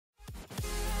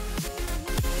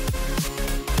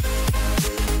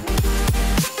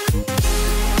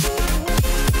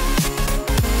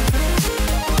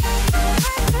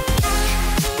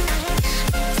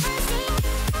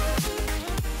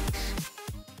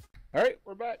All right,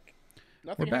 we're back. We're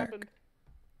Nothing back. happened.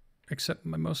 Except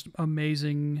my most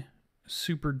amazing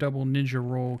super double ninja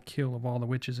roll kill of all the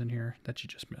witches in here that you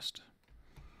just missed.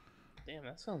 Damn,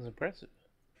 that sounds impressive.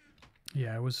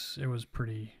 Yeah, it was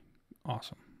pretty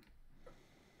awesome.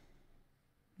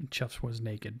 Chough was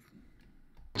naked.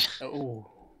 Oh.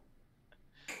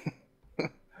 You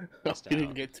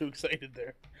didn't get too excited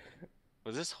there.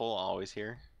 Was this hole always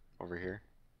here? Over here?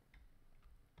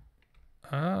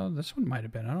 This one might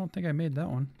have been. I don't think I made that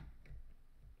one.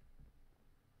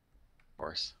 Of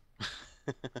course.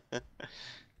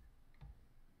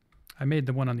 I made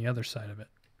the one on the other side of it.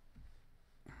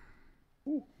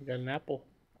 Ooh, we got an apple.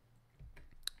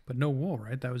 But no wool,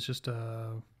 right? That was just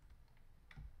Yeah,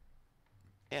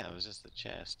 it was just the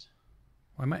chest.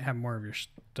 Well, I might have more of your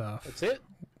stuff. That's it?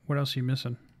 What else are you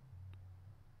missing?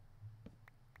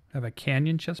 I have a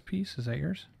canyon chest piece. Is that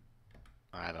yours?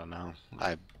 I don't know.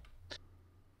 I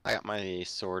got my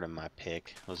sword and my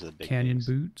pick. Those are the big Canyon things.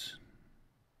 boots.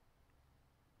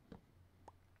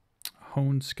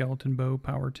 Honed skeleton bow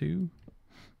power 2.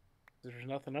 There's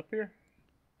nothing up here?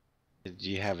 Did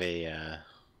you have a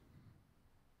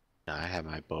No, I have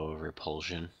my bow of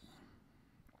repulsion.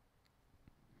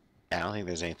 I don't think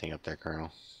there's anything up there,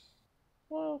 Colonel.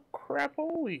 Well, crap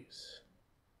always.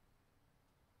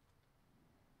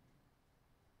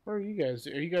 Where are you guys?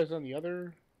 Are you guys on the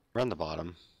other? We're on the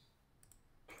bottom.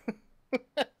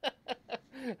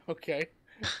 Okay.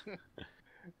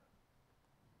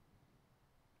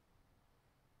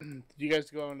 Did you guys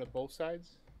go on to both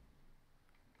sides?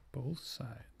 Both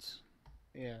sides.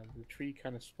 Yeah, the tree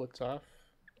kind of splits off.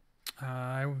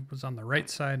 I was on the right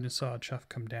side and saw Chough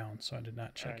come down, so I did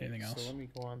not check Alright, anything else. So let me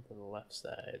go on to the left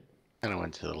side. Kind of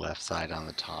went to the left side on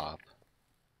the top.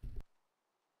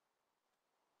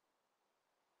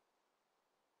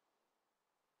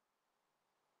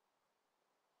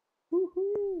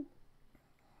 Woohoo!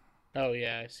 Oh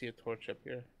yeah, I see a torch up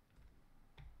here.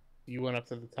 You went up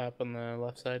to the top on the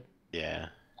left side? Yeah.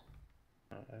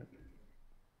 Alright.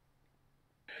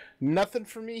 Nothing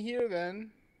for me here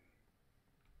then.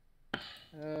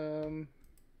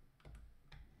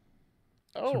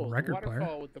 Oh, record the waterfall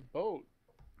player. with the boat.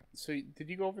 So did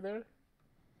you go over there?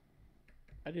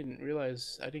 I didn't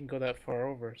realize I didn't go that far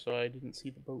over, so I didn't see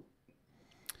the boat.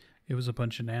 It was a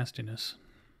bunch of nastiness.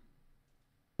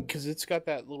 Because it's got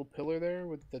that little pillar there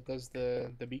that does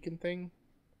the beacon thing.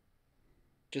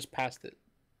 Just past it.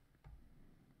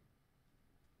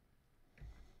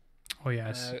 Oh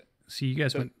yeah, see you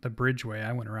guys so- went the bridge way.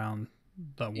 I went around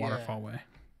the waterfall way.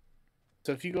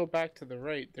 So if you go back to the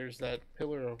right, there's that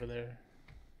pillar over there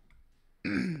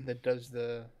that does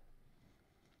the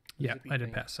Yeah, zippy I did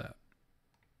thing. pass that.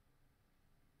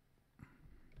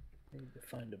 I need to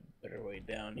find a better way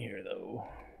down here, though.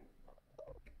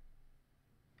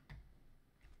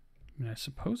 I mean, I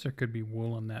suppose there could be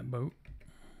wool on that boat.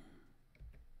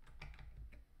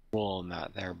 Wool,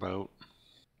 not their boat.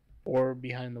 Or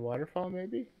behind the waterfall,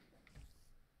 maybe?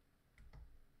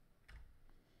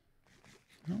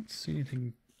 I don't see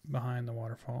anything behind the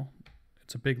waterfall.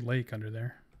 It's a big lake under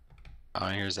there. Oh,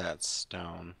 here's that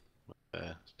stone with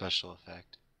the special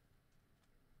effect.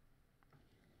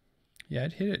 Yeah,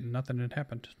 I'd hit it and nothing had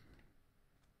happened.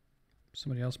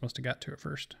 Somebody else must have got to it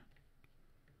first.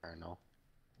 Colonel.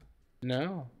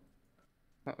 No.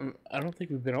 I don't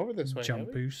think we've been over this way, have Jump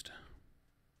we? boost.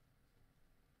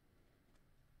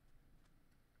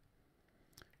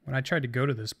 When I tried to go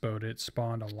to this boat, it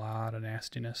spawned a lot of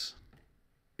nastiness.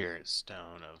 Spirit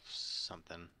stone of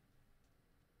something.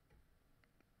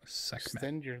 Sekhmet.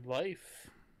 Extend your life.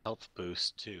 Health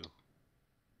boost too.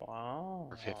 Wow.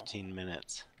 For 15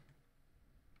 minutes.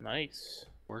 Nice.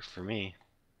 Worked for me.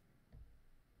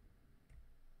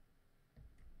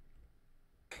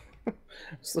 I'm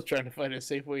still trying to find a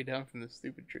safe way down from this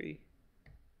stupid tree.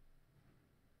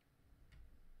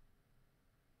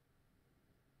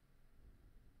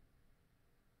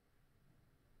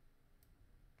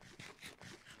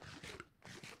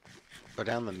 Go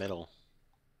down the middle.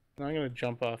 I'm gonna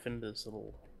jump off into this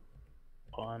little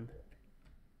pond.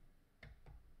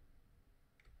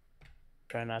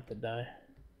 Try not to die.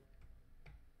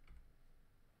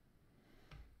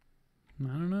 I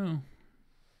don't know.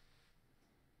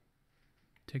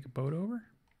 Take a boat over?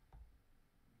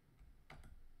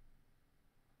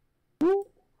 Woo!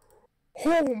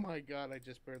 Oh my god, I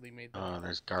just barely made that. Oh,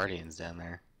 there's guardians down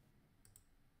there.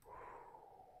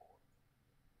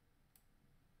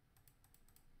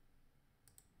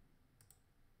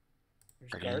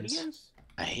 There's Guardians? guardians?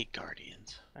 I hate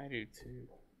guardians. I do too.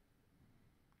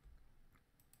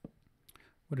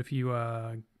 What if you,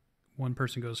 one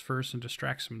person goes first and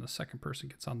distracts them, and the second person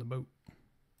gets on the boat?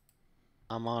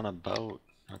 I'm on a boat.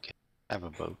 Okay, I have a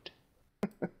boat.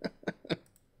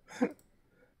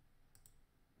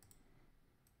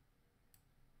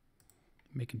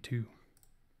 Making 2.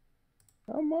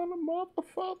 I'm on a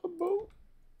motherfucking boat.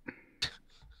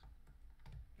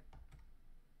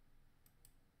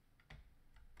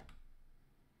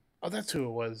 Oh, that's who it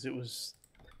was. It was.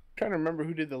 I'm trying to remember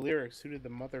who did the lyrics. Who did the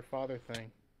mother-father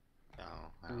thing? Oh,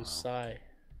 I It don't was know. Psy.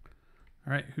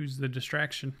 All right, who's the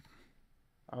distraction?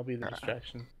 I'll be the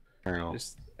distraction. Colonel.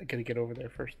 Just I gotta get over there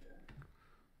first.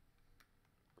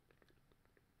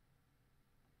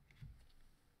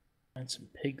 And some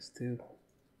pigs too.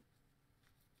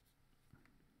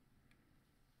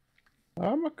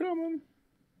 I'm a coming.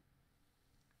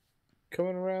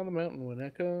 Coming around the mountain when I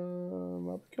come.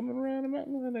 I'll be coming around the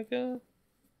mountain when I come.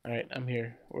 Alright, I'm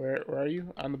here. Where are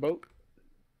you? On the boat?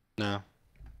 No,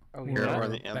 Oh, We're you're you're on over not?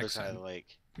 on the the other backside. side of the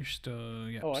lake. You're still,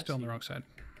 yeah, Oh, I still on the see. wrong side.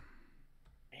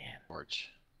 Man,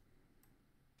 Porch.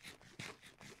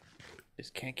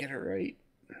 just can't get it right.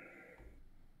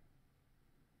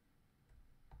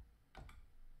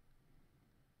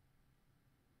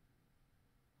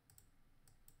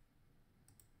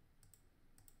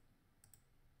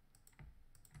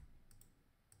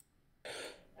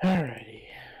 Alrighty.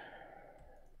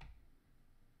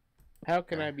 How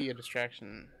can Okay. I be a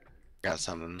distraction? Got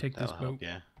something Take this that'll help boat.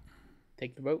 you.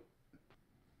 Take the boat?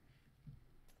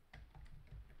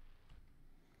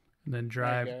 And then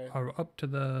drive guy. up to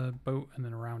the boat and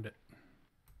then around it.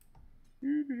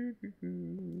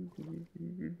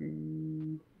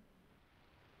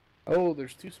 Oh,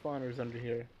 there's 2 spawners under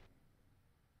here.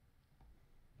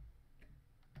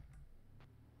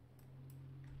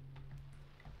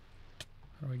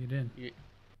 How do I get in?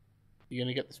 You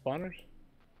gonna get the spawners?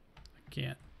 I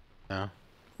can't. No.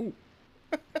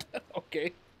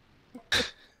 Okay.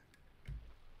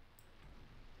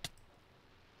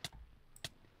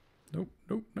 Nope,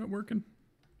 nope, not working.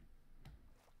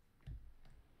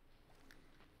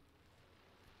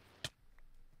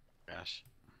 Gosh.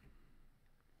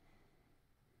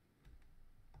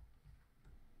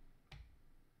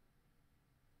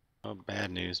 Oh,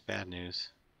 bad news. Bad news.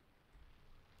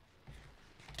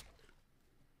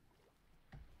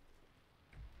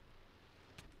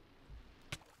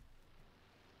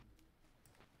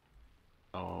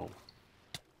 Oh.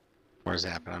 Where's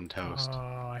that? I'm toast. Oh,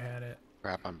 I had it.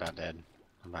 Crap, I'm about dead.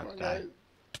 I'm about Come to on, die. guys.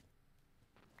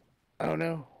 Oh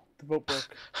no, the boat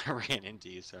broke. I ran into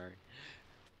you, sorry.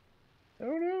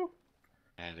 Oh no,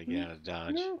 I had to get out of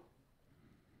dodge. no.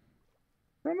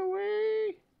 Run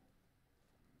away.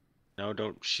 No,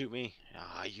 don't shoot me.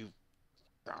 Ah, you.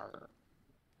 Arr.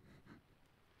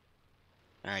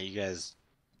 Alright, you guys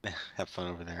have fun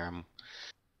over there. I'm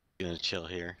gonna chill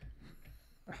here.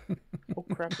 Oh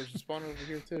crap, there's a spawner over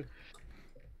here too.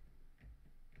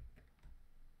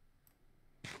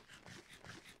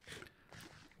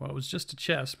 Well, it was just a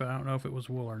chest, but I don't know if it was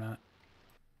wool or not.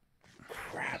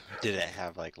 Crap. Did it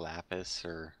have like lapis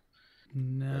or?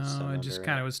 No, Redstone it just under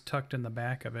kind it. of was tucked in the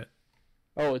back of it.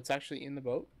 Oh, it's actually in the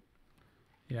boat?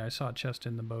 Yeah, I saw a chest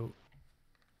in the boat.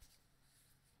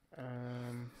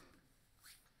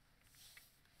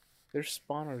 There's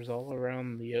spawners all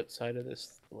around the outside of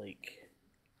this lake.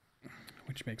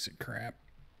 Which makes it crap.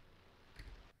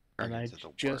 And I Guardians are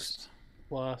the just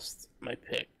lost my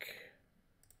pick.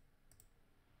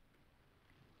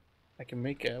 I can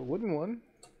make a wooden one.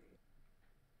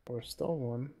 Or a stone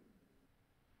one.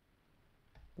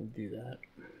 I'll do that.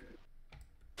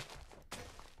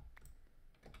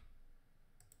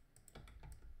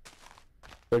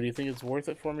 So do you think it's worth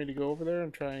it for me to go over there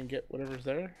and try and get whatever's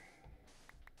there?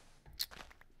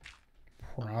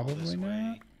 All this Probably not.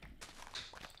 way.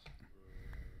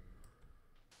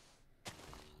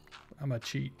 I'm a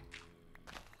cheat.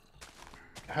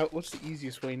 What's the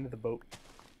easiest way into the boat?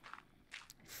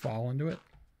 Fall into it.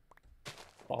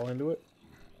 Fall into it?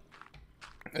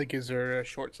 Like, is there a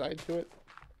short side to it?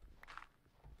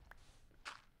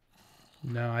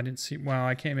 No, I didn't see. Well,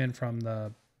 I came in from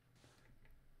the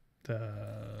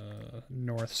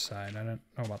north side. I don't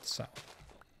know about the south.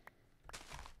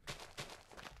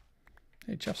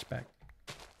 Hey, Chough's back.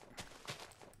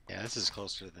 Yeah, this is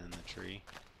closer than the tree.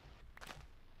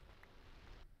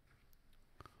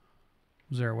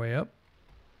 Was there a way up?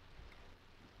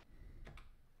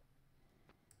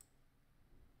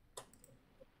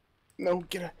 No,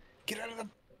 get out of the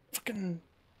fucking...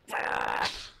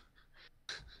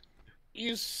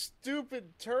 You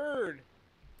stupid turd!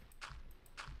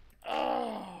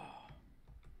 Oh.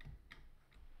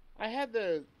 I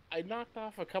knocked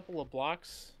off a couple of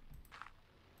blocks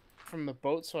from the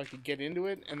boat so I could get into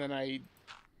it, and then I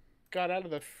got out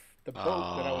of the the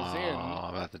boat that I was in,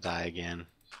 I'm about to die again.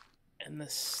 and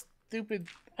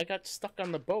I got stuck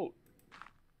on the boat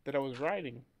that I was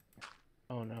riding.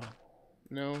 Oh no.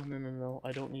 No.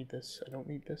 I don't need this. I don't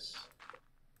need this.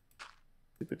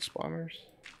 Stupid spawners.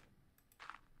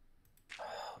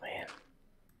 Oh man.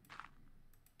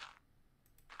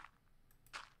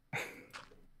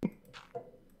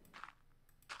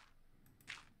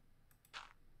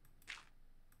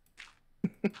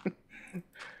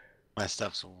 My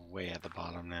stuff's way at the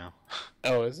bottom now.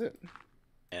 Oh, is it?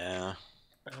 Yeah.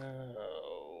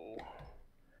 Oh.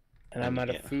 And I'm out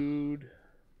of food.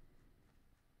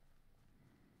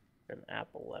 An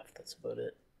apple left, that's about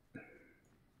it.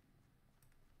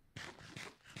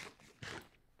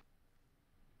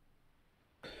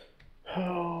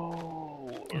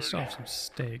 Oh, I still have some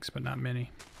steaks, but not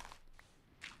many.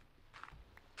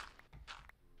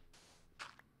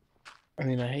 I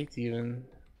mean, I hate to even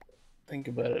think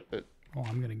about it, but Oh,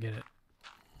 I'm gonna get it.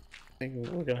 I think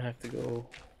we're gonna have to go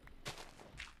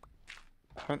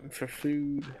hunting for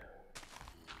food.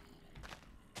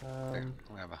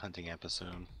 We'll have a hunting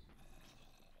episode.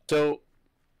 So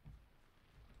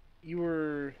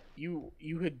you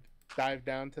had dived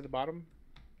down to the bottom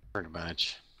Pretty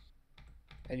much.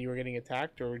 and you were getting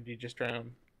attacked, or did you just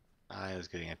drown? I was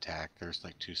getting attacked. There's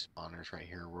like 2 spawners right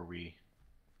here where we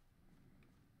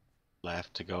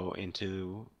left to go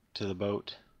into the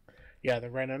boat. Yeah, they're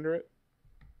right under it.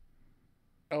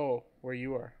 Oh, where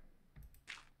you are.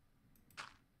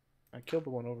 I killed the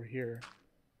one over here.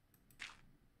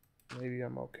 Maybe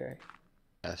I'm okay.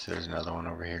 Yes, there's another one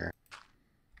over here.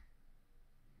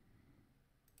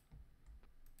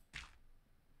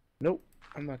 Nope,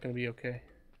 I'm not gonna be okay.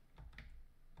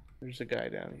 There's a guy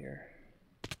down here.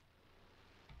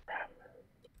 Crap.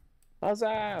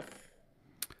 Huzzah!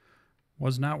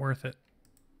 Was not worth it.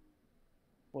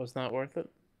 Was not worth it?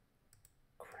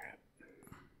 Crap.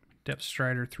 Depth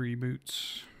Strider 3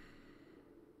 boots.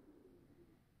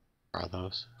 Are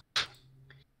those?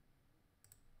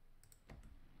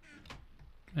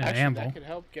 An Actually, anvil. that could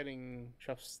help getting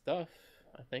Chough's stuff,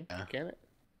 I think. Yeah. Can it?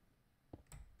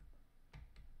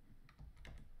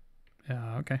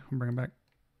 Yeah, okay, I'll bring it back.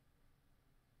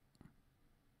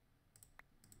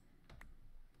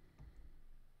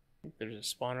 I think there's a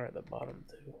spawner at the bottom,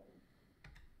 too.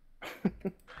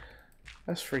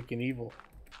 That's freaking evil.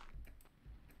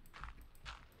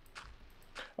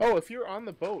 Oh, if you're on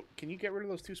the boat, can you get rid of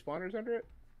those 2 spawners under it?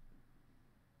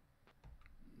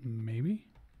 Maybe?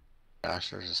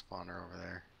 Gosh, there's a spawner over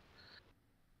there.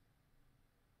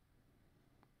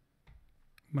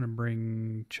 I'm gonna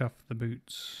bring Chough the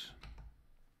boots.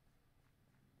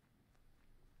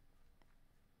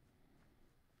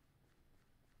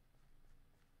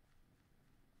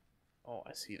 Oh,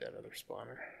 I see that other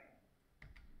spawner.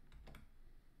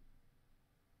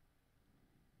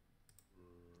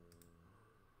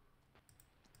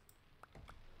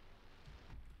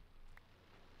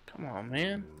 Come on,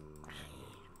 man.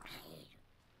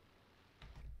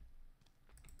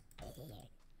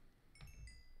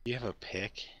 Do you have a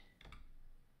pick?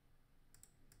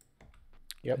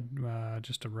 Yep.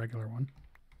 Just a regular one.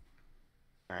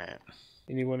 Alright.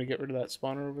 And you want to get rid of that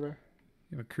spawner over there?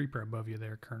 You have a creeper above you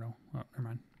there, Colonel. Oh, never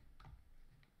mind.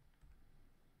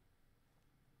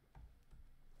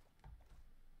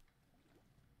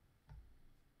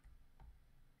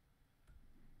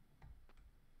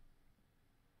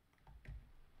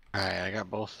 Alright, I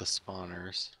got both the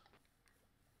spawners.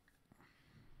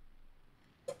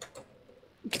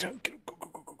 Get out, go.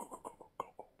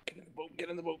 Get in the boat, get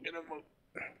in the boat, get in the boat.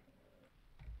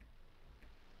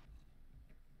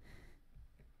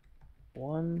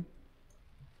 One.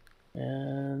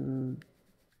 And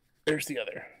there's the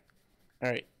other.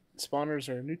 Alright, spawners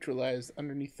are neutralized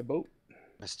underneath the boat.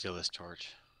 Let's steal this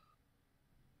torch.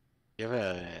 You have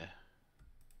a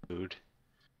food?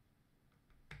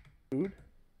 Food?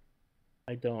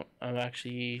 I don't. I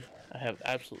have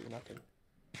absolutely nothing.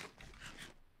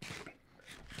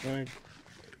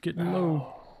 Getting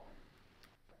low.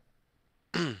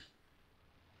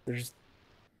 There's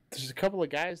a couple of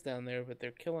guys down there, but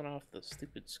they're killing off the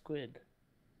stupid squid.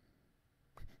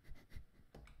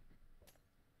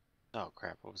 Oh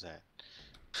crap, what was that?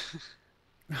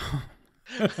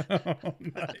 Oh,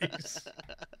 nice.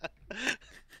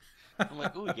 I'm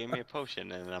like, ooh, he gave me a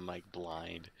potion, and I'm like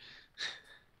blind.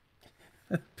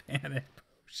 Panic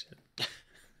potion.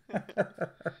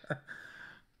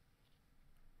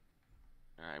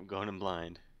 Alright, I'm going in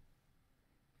blind.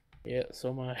 Yeah, so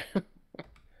am I.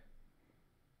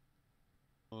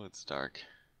 Oh, it's dark.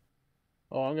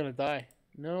 Oh, I'm gonna die.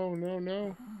 No.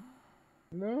 No.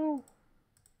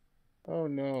 Oh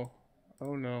no.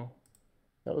 Oh no.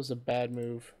 That was a bad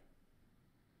move.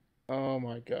 Oh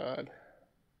my god.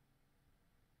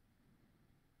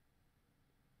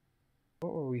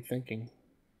 What were we thinking?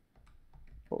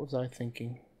 What was I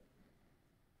thinking?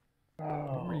 Oh,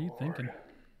 What were you thinking?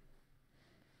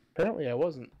 Apparently I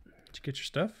wasn't. Did you get your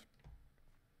stuff?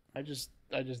 I just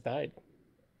died.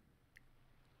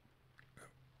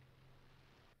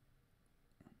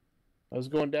 I was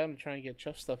going down to try and get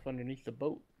Chough stuff underneath the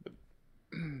boat, but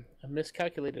I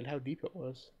miscalculated how deep it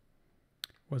was.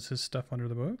 Was his stuff under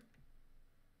the boat?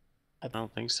 I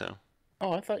don't think so.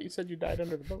 Oh, I thought you said you died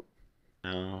under the boat.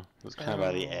 No, it was kind of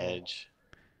by the edge.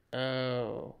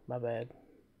 Oh, my bad.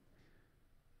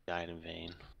 Died in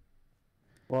vain.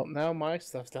 Well, now my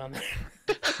stuff's down there.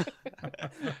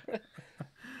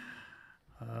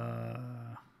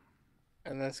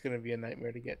 And that's going to be a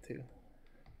nightmare to get to.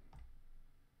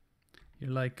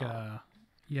 You're like,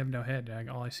 you have no head.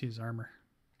 All I see is armor.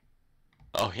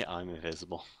 Oh yeah, I'm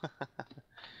invisible.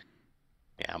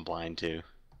 Yeah, I'm blind too.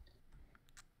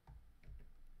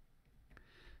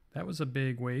 That was a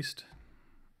big waste.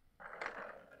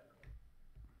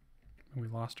 We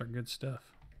lost our good stuff.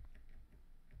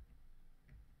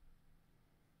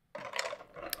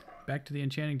 Back to the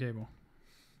enchanting table.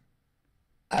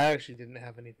 I actually didn't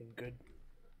have anything good.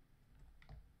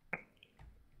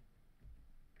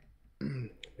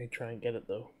 Let me try and get it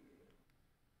though.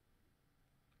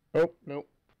 Oh, nope.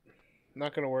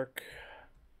 Not gonna work.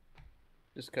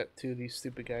 Just got two of these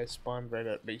stupid guys spawned right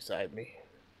up beside me.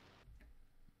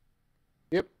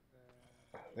 Yep.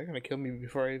 They're gonna kill me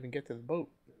before I even get to the boat.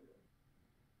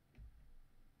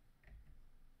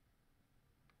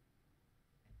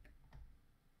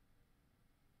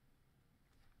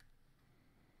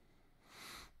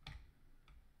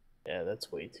 Yeah,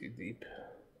 that's way too deep.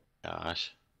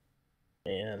 Gosh.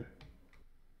 Man.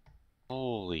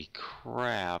 Holy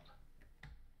crap.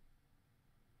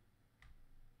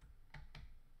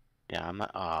 Yeah, I'm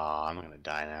not. Oh, I'm gonna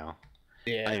die now.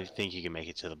 Yeah. I don't even think you can make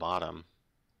it to the bottom.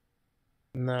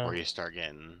 No. Or you start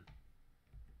getting.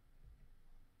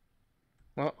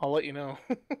 Well, I'll let you know.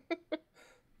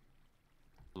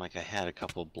 Like I had a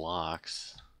couple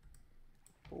blocks.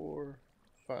 4,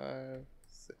 5,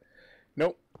 6.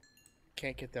 Nope.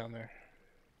 Can't get down there.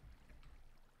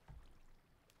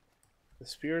 The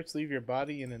spirits leave your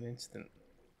body in an instant.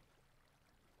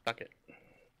 Fuck it.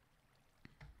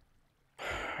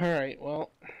 Alright,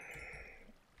 well.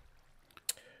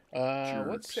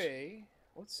 Let's say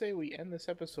we end this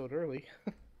episode early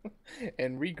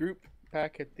and regroup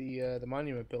back at the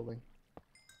monument building.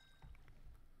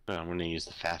 I'm gonna use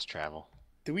the fast travel.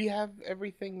 Do we have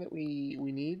everything that we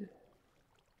need?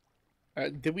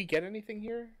 Did we get anything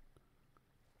here?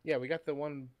 Yeah, we got the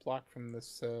one block from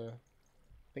this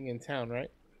thing in town,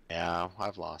 right? Yeah,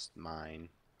 I've lost mine.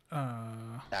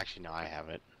 Uh, Actually, no, I have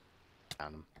it.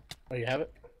 Found them. Oh, you have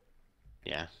it?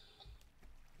 Yeah.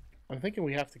 I'm thinking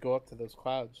we have to go up to those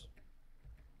clouds.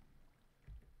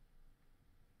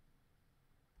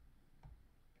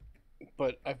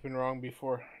 But I've been wrong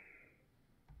before.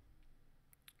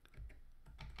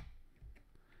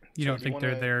 you So don't do think you they're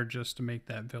wanna- there just to make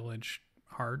that village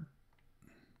hard?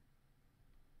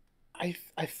 I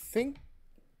think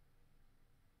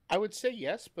I would say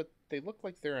yes, but they look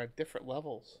like they're at different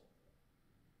levels.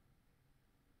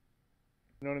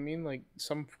 You know what I mean? Like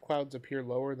some clouds appear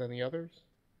lower than the others.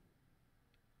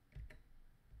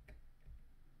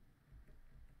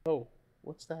 Oh,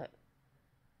 what's that?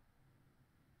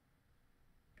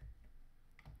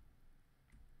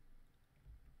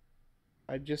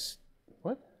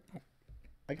 What?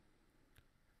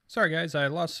 Sorry, guys, I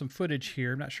lost some footage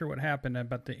here. I'm not sure what happened.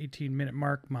 About the 18-minute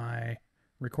mark, my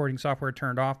recording software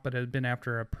turned off, but it had been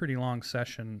after a pretty long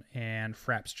session, and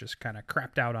Fraps just kind of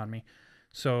crapped out on me.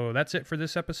 So that's it for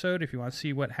this episode. If you want to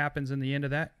see what happens in the end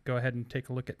of that, go ahead and take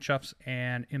a look at Chough's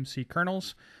and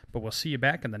MCKerrnel's. But we'll see you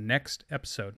back in the next episode.